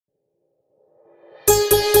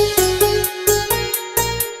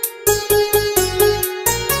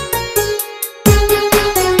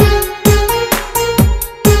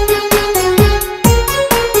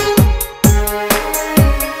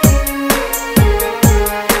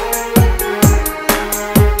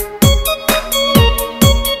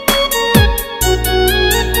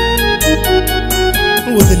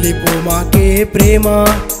ప్రేమ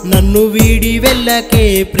నన్ను వీడి వెళ్ళకే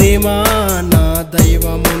ప్రేమ నా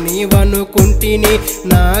దైవము నీవనుకుంటిని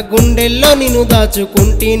నా గుండెల్లో నిన్ను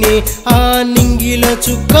దాచుకుంటిని ఆ నింగిలో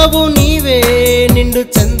చుక్కవు నీవే నిండు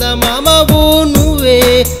చందమామవు నువ్వే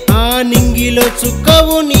ఆ నింగిలో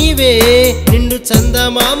చుక్కవు నీవే నిండు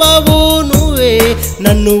చందమామవు నువ్వే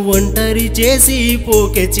నన్ను ఒంటరి చేసి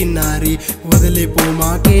పోకే చిన్నారి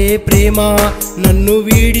వదిలిపోమాకే ప్రేమ నన్ను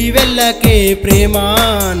వీడి వెళ్ళకే ప్రేమ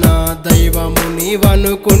నా దైవము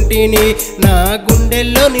నీవనుకుంటిని నా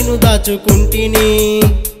గుండెల్లో నిన్ను దాచుకుంటిని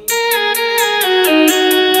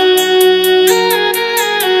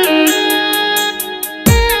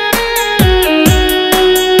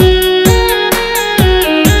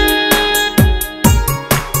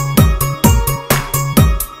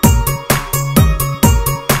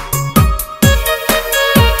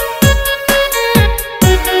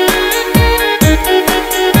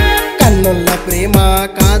ప్రేమ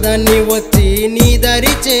కాదని వచ్చి నీ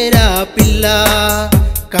దరి చేరా పిల్ల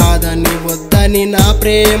కాదని వద్దని నా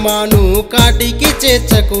ప్రేమను కాటికి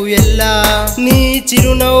చేర్చకు ఎల్లా నీ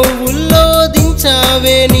చిరునవ్వుల్లో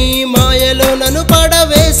దించావే నీ మాయలో నన్ను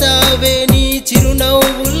పడవేసావే నీ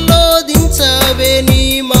చిరునవ్వుల్లో దించావే నీ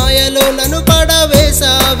మాయలో నన్ను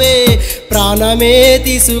పడవేసావే ప్రాణమే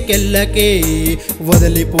తీసుకెళ్ళకే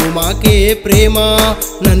వదిలిపోమాకే ప్రేమ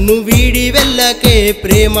నన్ను వీడి వెళ్ళకే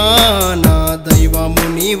ప్రేమ నా దైవము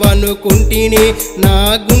నీవనుకుంటిని నా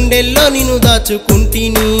గుండెల్లో నిన్ను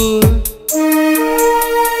దాచుకుంటిని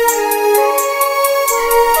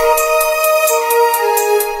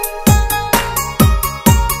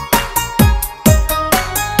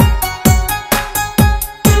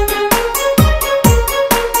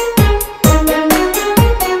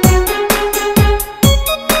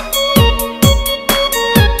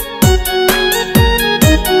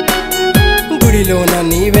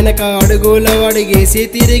నీ వెనక అడుగులు అడిగేసి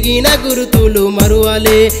తిరిగిన గురుతులు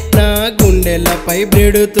మరువలే నా గుండెలపై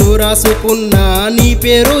బ్లేడుతో రాసుకున్న నీ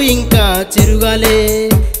పేరు ఇంకా చిరుగలే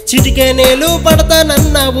చిటికెనేలు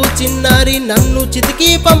పడతానన్నావు చిన్నారి నన్ను చితికి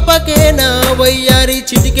పంపకేనా వయ్యారి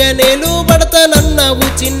చిటికెనేలు పడతానన్నావు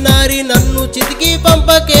చిన్నారి నన్ను చితికి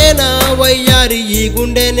పంపకేనా వయ్యారి ఈ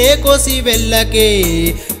గుండెనే కోసి వెళ్ళకే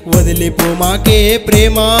వదిలిపోమాకే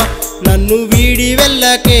ప్రేమ నన్ను వీడి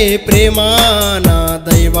వెళ్ళకే ప్రేమ నా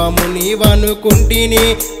దైవము నీవనుకుంటిని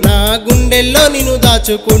నా గుండెల్లో నిన్ను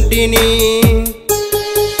దాచుకుంటిని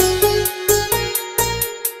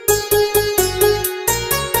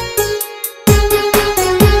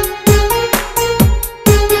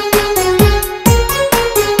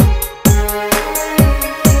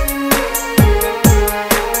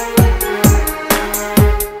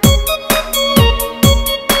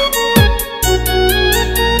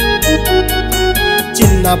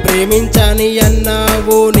ప్రేమించని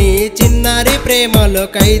అన్నావు నీ చిన్నారి ప్రేమలో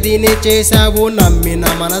ఖైదీని చేశావు నమ్మిన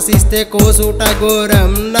మనసిస్తే కోసుట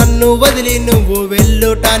ఘోరం నన్ను వదిలి నువ్వు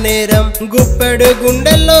వెళ్ళుట నేరం గుప్పెడు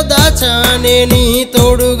గుండెల్లో దాచానే నీ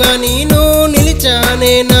తోడుగా నేను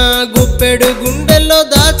నిలిచానే నా గుప్పెడు గుండెల్లో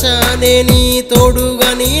దాచానే నీ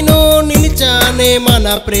తోడుగా నేను నిలిచానే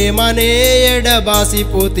మన ప్రేమనే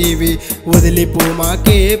ఎడబాసిపోతీవి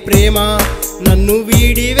వదిలిపోమాకే ప్రేమ నన్ను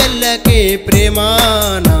వీడి వెళ్ళకే ప్రేమ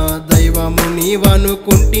నా దైవము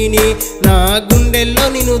నీవనుకుంటిని నా గుండెల్లో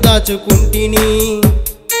నిన్ను దాచుకుంటిని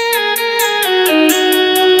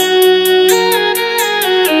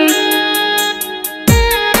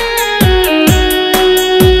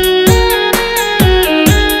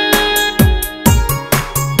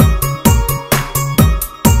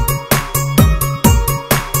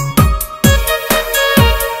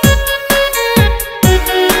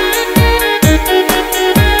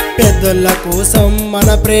పెద్దల కోసం మన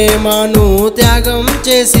ప్రేమను త్యాగం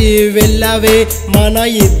చేసి వెళ్ళవే మన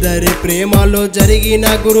ఇద్దరి ప్రేమలో జరిగిన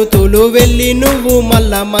గురుతులు వెళ్ళి నువ్వు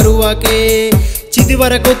మళ్ళా మరువకే చితి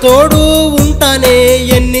వరకు తోడు ఉంటానే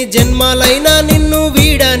ఎన్ని జన్మాలైనా నిన్ను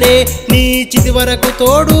వీడనే నీ చితి వరకు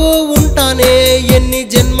తోడు ఉంటానే ఎన్ని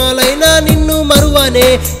జన్మాలైనా నిన్ను మరువనే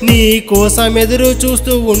నీ కోసం ఎదురు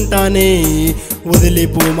చూస్తూ ఉంటానే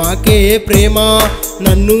వదిలిపోమాకే ప్రేమ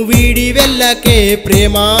నన్ను వీడి వెళ్ళకే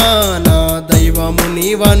ప్రేమ నా దైవము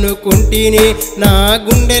నీవనుకుంటిని నా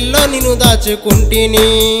గుండెల్లో నిన్ను దాచుకుంటిని